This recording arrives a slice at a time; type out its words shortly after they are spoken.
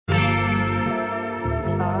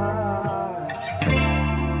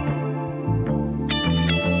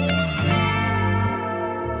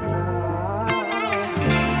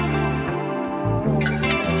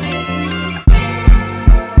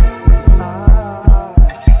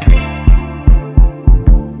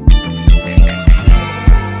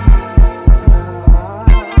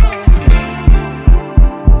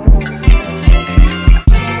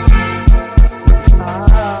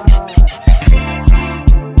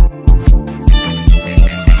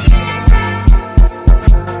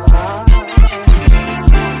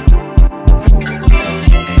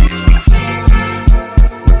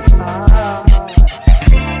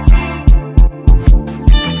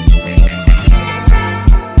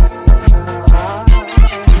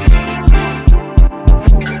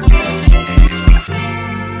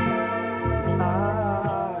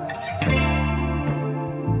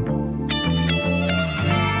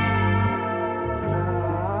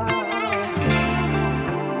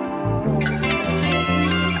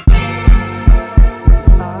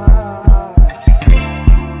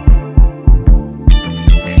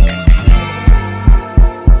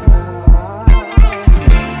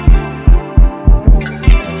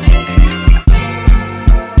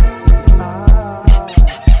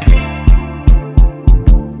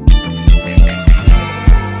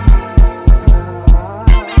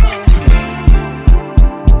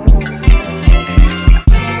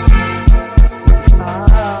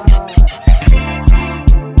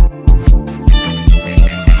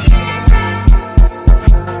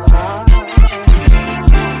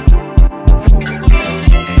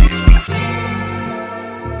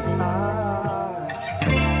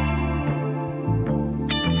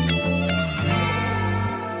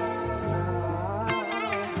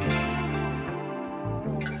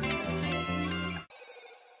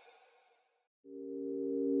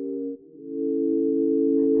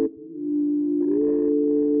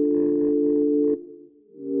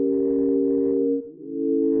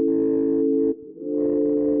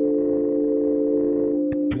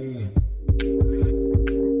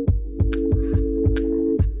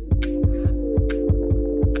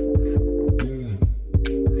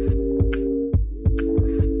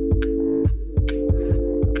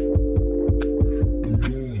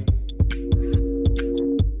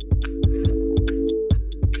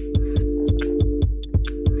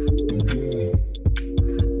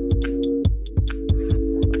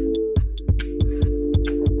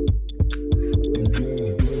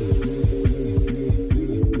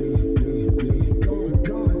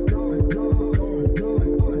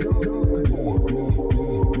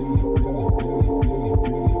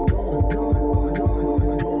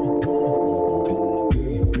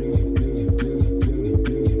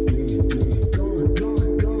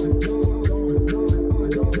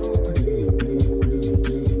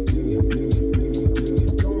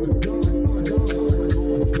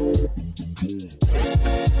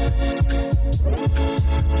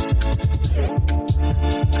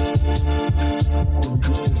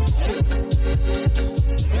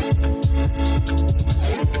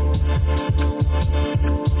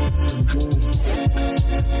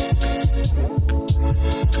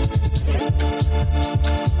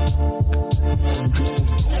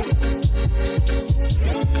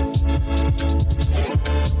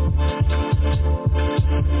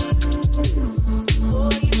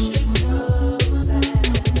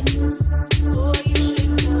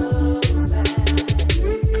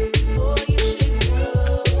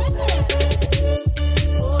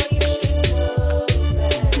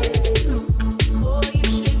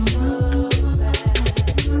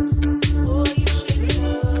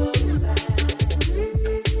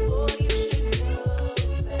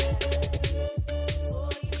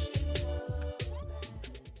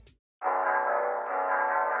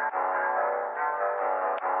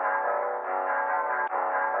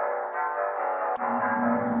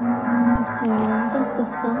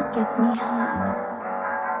gets me hot.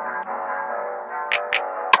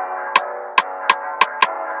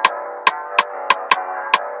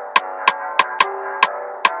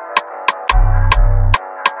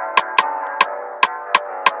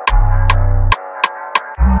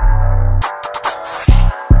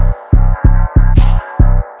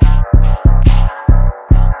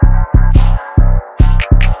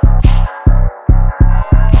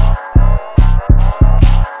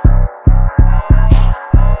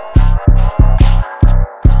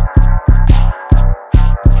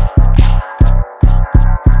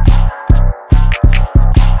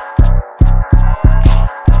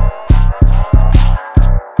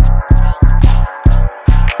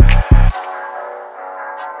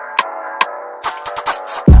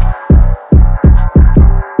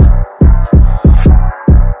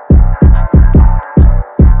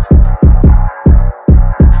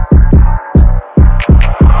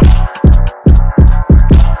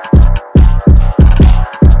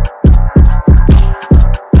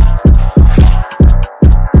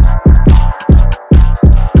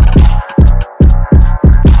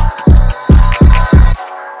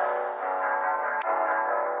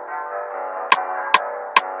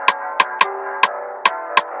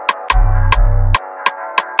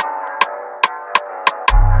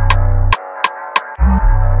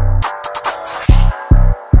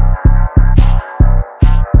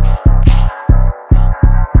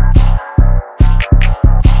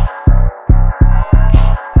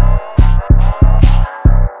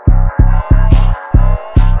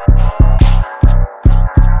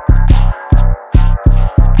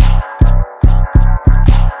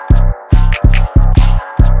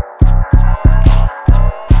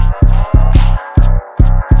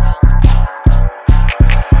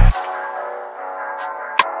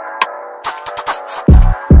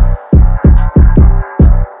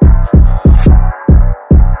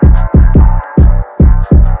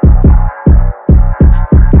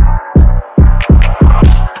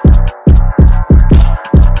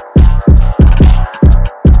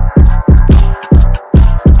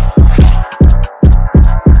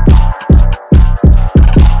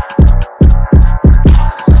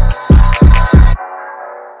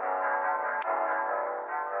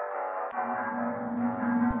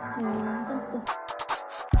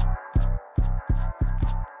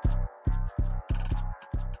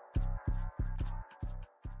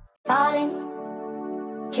 Falling,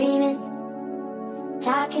 dreaming,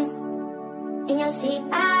 talking in your sleep.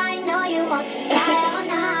 I know you want to lie all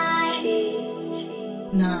night.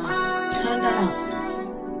 Nah, turn that up.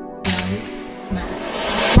 Young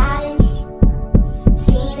Max. Plotting,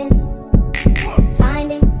 scheming,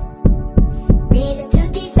 finding reason to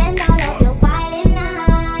defend all of your violent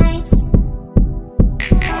nights.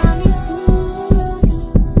 Promise me.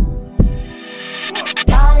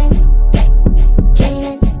 Falling,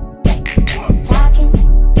 dreaming, talking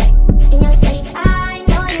in your sleep. I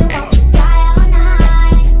know you want to lie all night.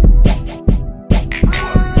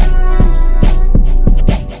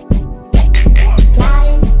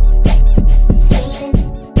 Plotting, scheming,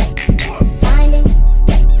 finding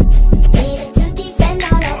reason to defend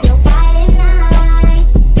all of your violent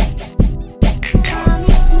nights.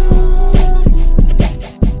 Promise me.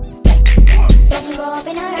 Don't you go up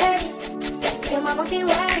in a hurry. Your mama be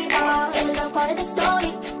worried. Oh, it was all part of the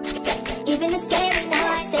story. Even the scary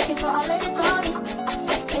nights. Thank you for all of the glory.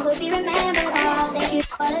 You will be remembered. Oh, thank you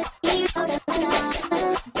for all of the heroes and whatnot.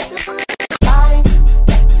 Falling,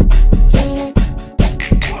 dreaming,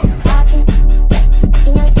 talking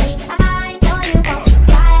in your sleep. I know you want to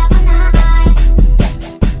cry all night.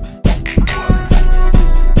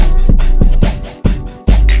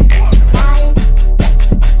 Plotting,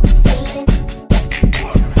 scheming,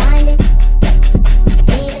 finding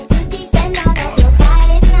reason to defend all of your violent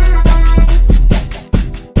nights.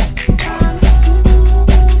 Promise me.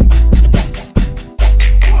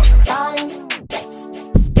 Falling,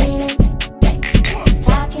 dreaming,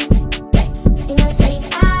 talking in your sleep.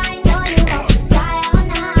 I know you want to cry all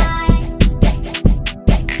night.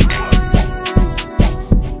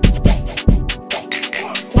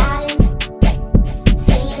 Plotting,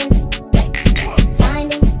 scheming,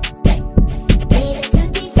 finding reason to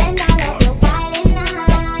defend all of your violent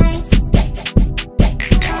nights.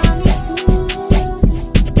 Promise me.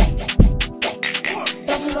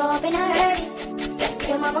 Don't you go up in a hurry.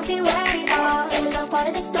 Your mama be worried. Oh, it was all part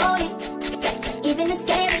of the story. Even the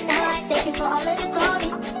scary nights. Thank you for all of the glory.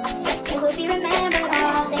 You will be remembered.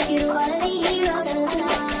 Oh, thank you all of the heroes and whatnot.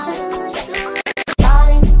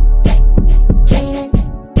 Falling, dreaming,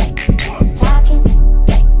 talking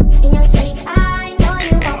in your sleep. I know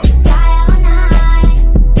you want to cry all night.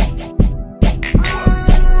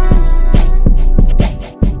 Plotting,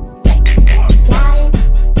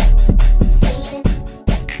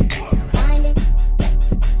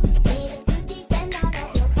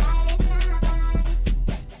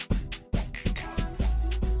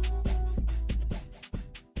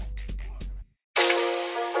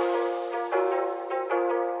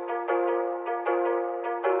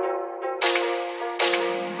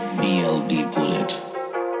 BLD bullet.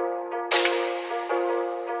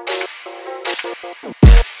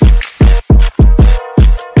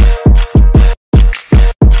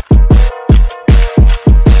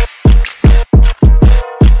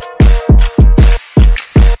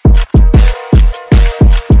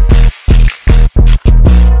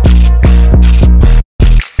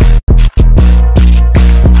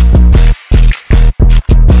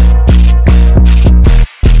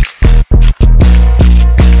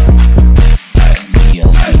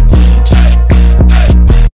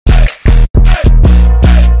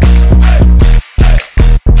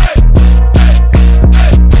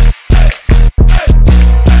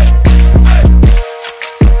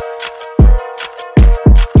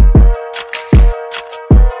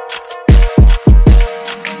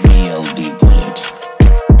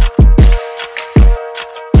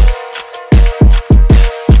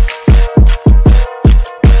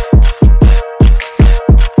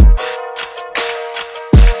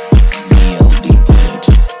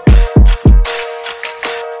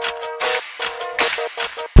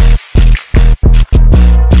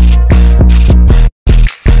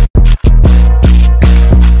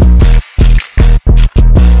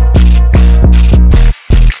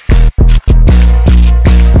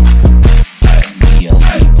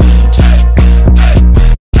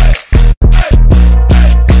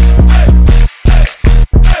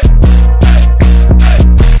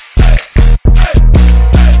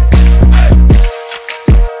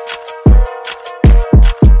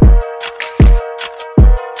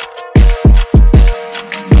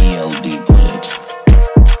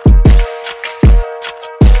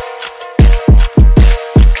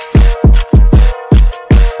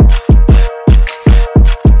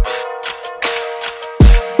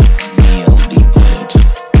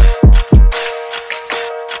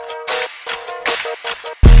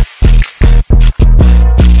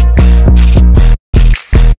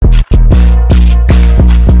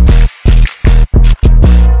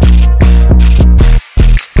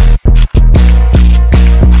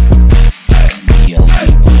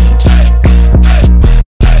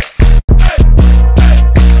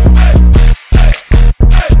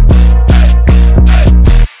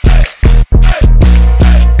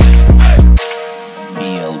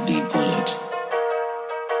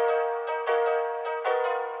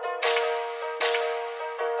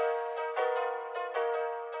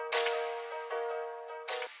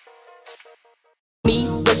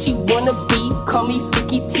 Where she wanna be, call me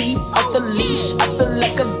Vicky T. Off the leash, I feel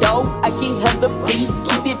like a dog, I get hella free.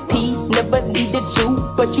 Keep it P, never needed you,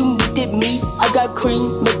 but you needed me. I got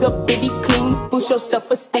cream, make a bitty clean, boost your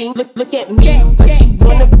self-esteem. Look at me, where she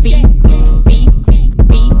wanna be.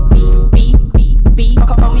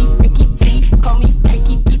 Call me Vicky T, call me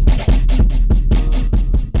Vicky T.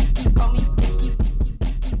 Call me Vicky,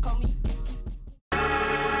 call me Vicky.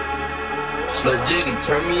 Slut Jitty,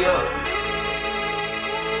 turn me up.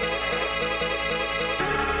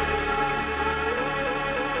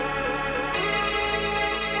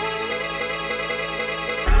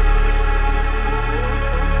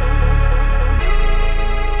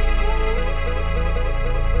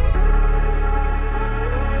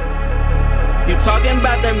 You talking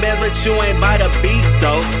about them bands, but you ain't by the beat,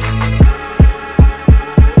 though.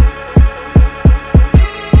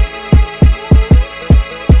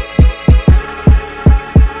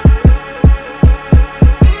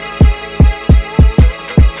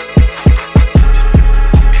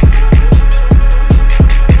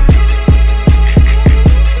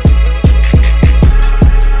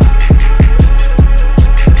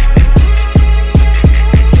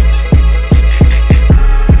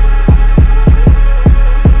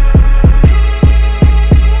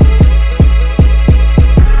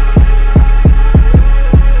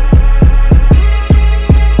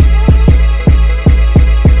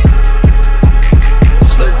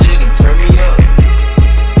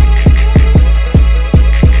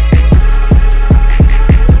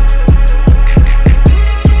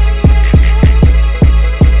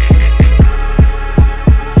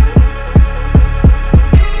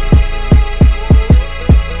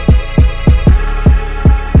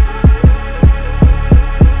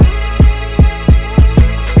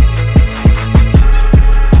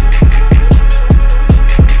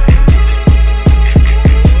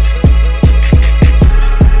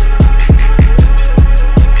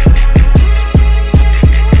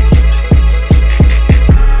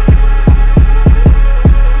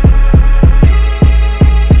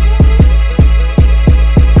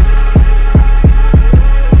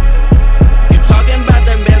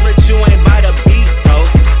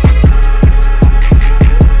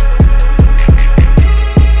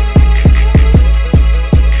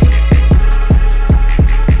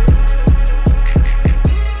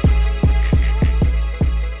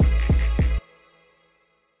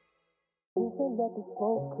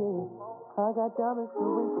 I got diamonds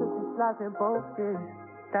doing twisty slides in both days.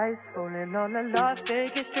 Dice rolling on the Las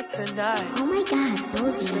Vegas strip tonight. Oh my god,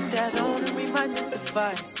 Soulzy. Slip that on and we might miss the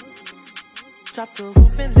fight. Drop the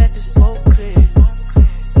roof and let the smoke clear.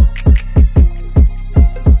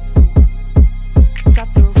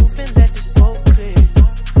 Drop the roof and let the smoke clear.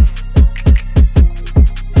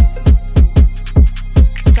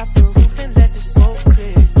 Drop the roof and let the smoke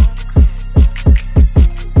clear.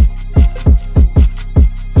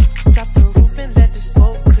 Drop the roof and let the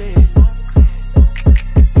smoke clear.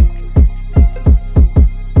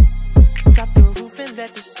 Drop the roof and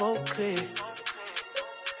let the smoke clear.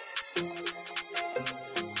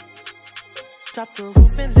 Drop the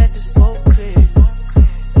roof and let the smoke clear.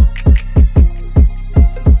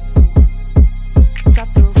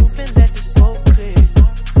 Drop the roof and let the smoke clear.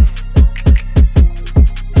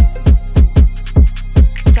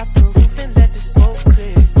 Drop the roof and let the smoke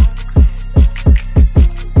clear.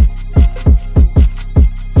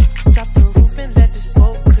 Drop the roof and let the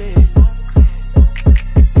smoke clear.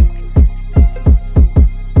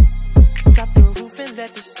 Drop the roof and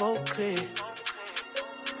let the smoke clear.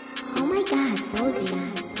 Oh my god, Soulzy.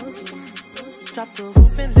 Drop the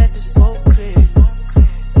roof and let the smoke clear.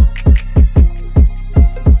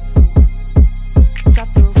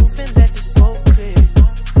 Drop the roof and let the smoke clear.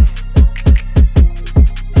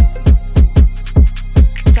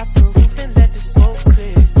 Drop the roof and let the smoke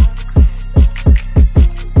clear.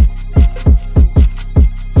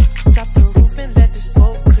 Drop the roof and let the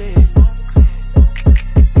smoke clear.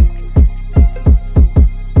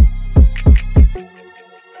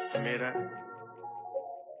 Mira.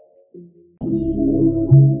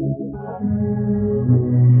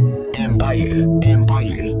 Empire,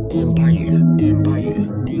 Empire, Empire, Empire,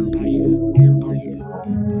 Empire, Empire.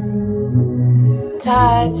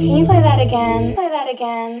 Todd, can you play that again? Play that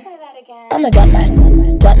again. Play that again. I'm a dumbass,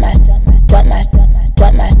 dumbass, dumbass, dumbass, dumbass,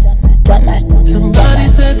 dumbass, dumbass, dumbass. Somebody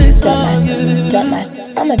said they saw you. Dumbass,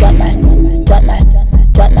 I'm a dumbass, dumbass, dumbass,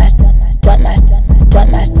 dumbass,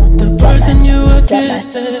 dumbass, The person you were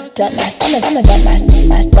kissing. dumbass. I'm a dumbass,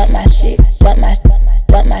 dumbass shit, dumbass,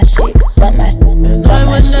 dumbass shit, dumbass. And I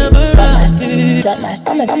would never ask you. Dumbass,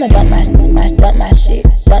 I'm a dumbass, dumbass shit,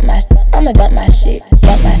 dumbass. I'm a dumbass shit,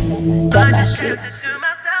 dumbass, dumbass shit.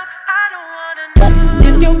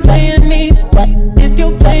 If you're playing me, if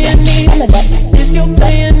you're playing me, I'm a dumbass, if you're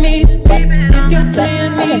playing me, if you're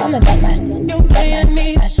playing me, I'm a dumbass, if you're playing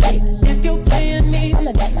me, shit. if you're playing me, I'm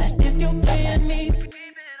a dumbass. if you're playing me.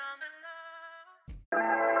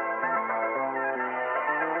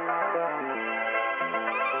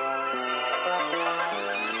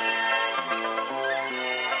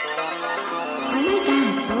 Oh my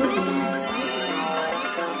god, Soulzy.